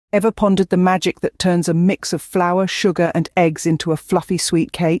Ever pondered the magic that turns a mix of flour, sugar, and eggs into a fluffy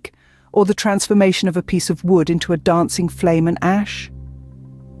sweet cake? Or the transformation of a piece of wood into a dancing flame and ash?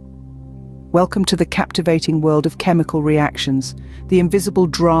 Welcome to the captivating world of chemical reactions, the invisible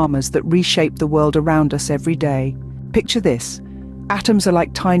dramas that reshape the world around us every day. Picture this. Atoms are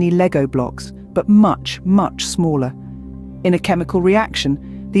like tiny Lego blocks, but much, much smaller. In a chemical reaction,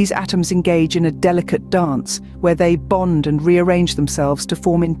 these atoms engage in a delicate dance where they bond and rearrange themselves to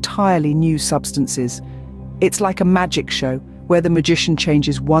form entirely new substances. It's like a magic show where the magician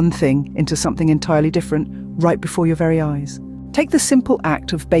changes one thing into something entirely different right before your very eyes. Take the simple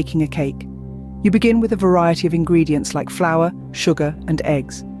act of baking a cake. You begin with a variety of ingredients like flour, sugar, and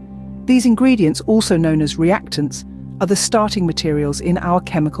eggs. These ingredients, also known as reactants, are the starting materials in our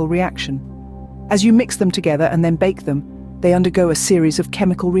chemical reaction. As you mix them together and then bake them, they undergo a series of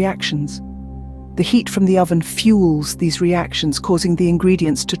chemical reactions. The heat from the oven fuels these reactions, causing the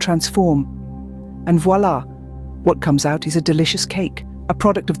ingredients to transform. And voila! What comes out is a delicious cake, a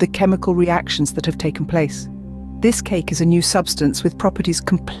product of the chemical reactions that have taken place. This cake is a new substance with properties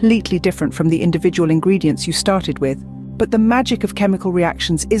completely different from the individual ingredients you started with. But the magic of chemical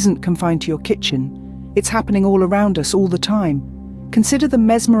reactions isn't confined to your kitchen. It's happening all around us all the time. Consider the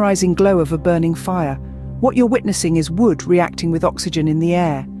mesmerizing glow of a burning fire. What you're witnessing is wood reacting with oxygen in the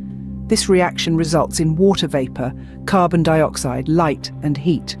air. This reaction results in water vapor, carbon dioxide, light, and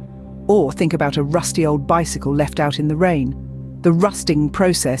heat. Or think about a rusty old bicycle left out in the rain. The rusting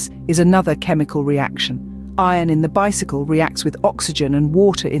process is another chemical reaction. Iron in the bicycle reacts with oxygen and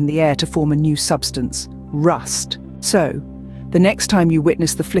water in the air to form a new substance, rust. So, the next time you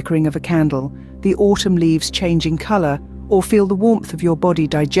witness the flickering of a candle, the autumn leaves changing color, or feel the warmth of your body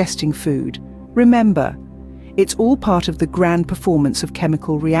digesting food, remember, it's all part of the grand performance of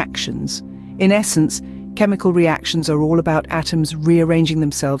chemical reactions. In essence, chemical reactions are all about atoms rearranging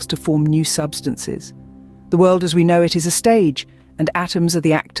themselves to form new substances. The world as we know it is a stage, and atoms are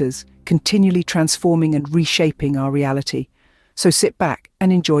the actors, continually transforming and reshaping our reality. So sit back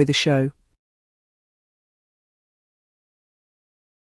and enjoy the show.